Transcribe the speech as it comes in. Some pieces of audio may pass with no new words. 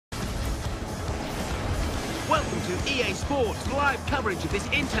Welcome to EA Sports live coverage of this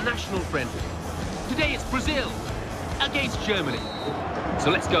international friendly. Today it's Brazil against Germany. So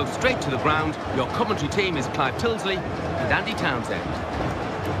let's go straight to the ground. Your commentary team is Clive Tilsley and Andy Townsend.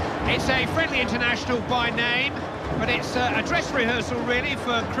 It's a friendly international by name, but it's a dress rehearsal really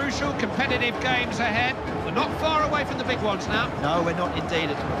for crucial competitive games ahead. We're not far away from the big ones now. No, we're not indeed.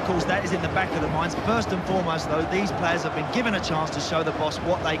 Of course, that is in the back of the minds. First and foremost, though, these players have been given a chance to show the boss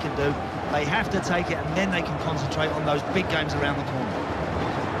what they can do. They have to take it, and then they can concentrate on those big games around the corner.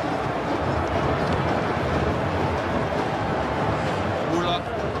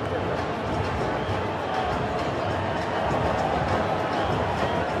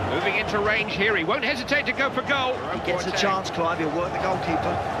 Moving into range here, he won't hesitate to go for goal. He gets a chance, Clive, he'll work the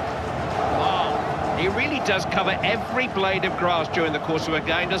goalkeeper. Oh, he really does cover every blade of grass during the course of a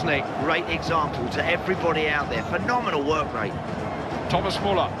game, doesn't he? Great example to everybody out there. Phenomenal work rate. Thomas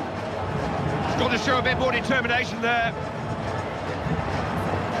Muller. He's got to show a bit more determination there.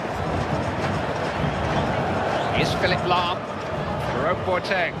 Here's Philip Lahm. Jerome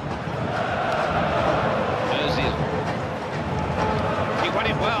Boateng. Ozil. He won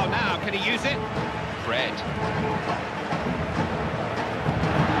it well now. Can he use it? Fred.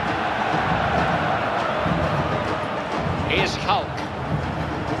 Here's Hulk.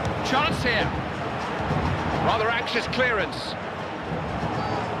 Chance here. Rather anxious clearance.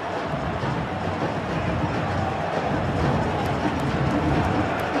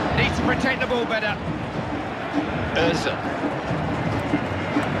 Needs to protect the ball better. Ozil.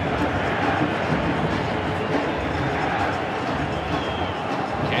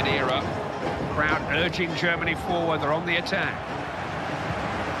 Khedira. Crowd urging Germany forward. They're on the attack.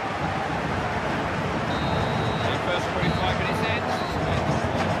 The first 45 minutes ends.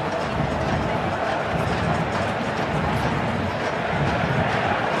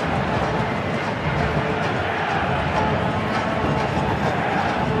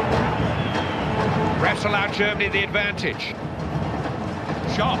 Refs allow Germany the advantage.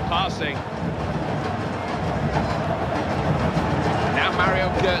 Sharp passing. Now Mario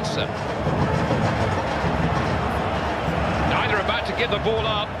Götze. Neither about to give the ball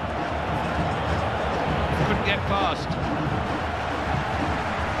up. Couldn't get past.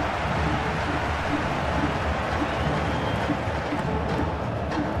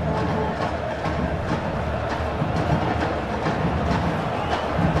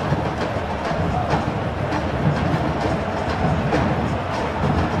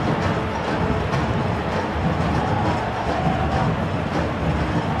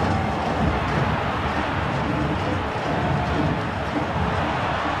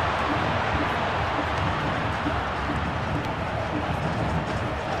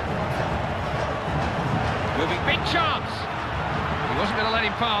 Big chance. He wasn't going to let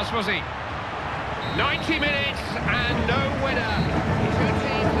him pass, was he? 90 minutes and no winner.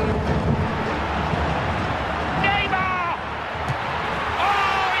 Neymar!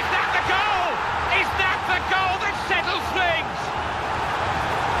 Oh, is that the goal? Is that the goal that settles things?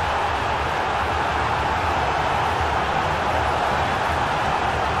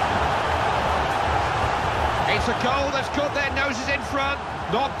 It's a goal that's got their noses in front.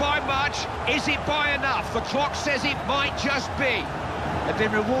 Not by much. Is it by enough? The clock says it might just be. They've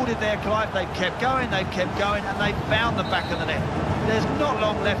been rewarded there, Clive. They've kept going, and they've found the back of the net. There's not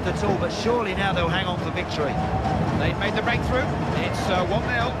long left at all, but surely now they'll hang on for victory. They've made the breakthrough. It's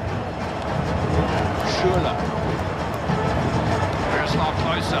 1-0. Schürrle. Miroslav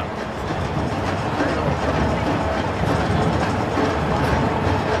Klose.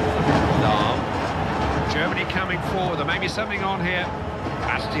 Lahm. Germany coming forward. There may be something on here.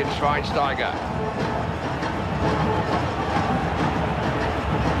 Bastian Schweinsteiger.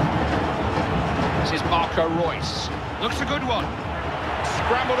 This is Marco Reus. Looks a good one.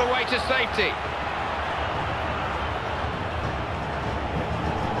 Scrambled away to safety.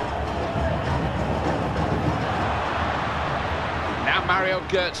 Now Mario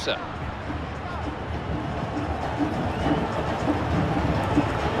Götze.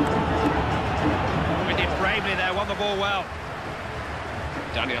 We did bravely there, won the ball well.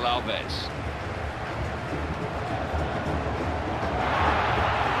 Daniel Alves.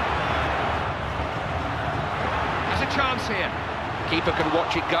 There's a chance here. Keeper can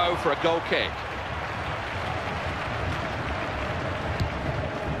watch it go for a goal kick.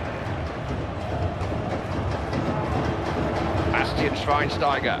 Bastian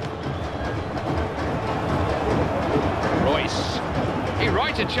Schweinsteiger. Reus. He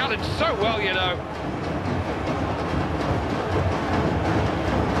righted challenge so well, you know.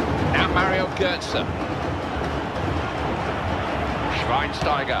 Mario Götze.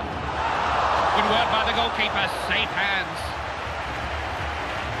 Schweinsteiger. Good work by the goalkeeper, safe hands.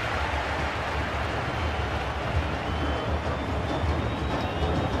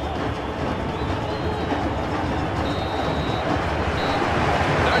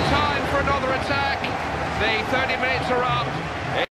 No time for another attack. The 30 minutes are up.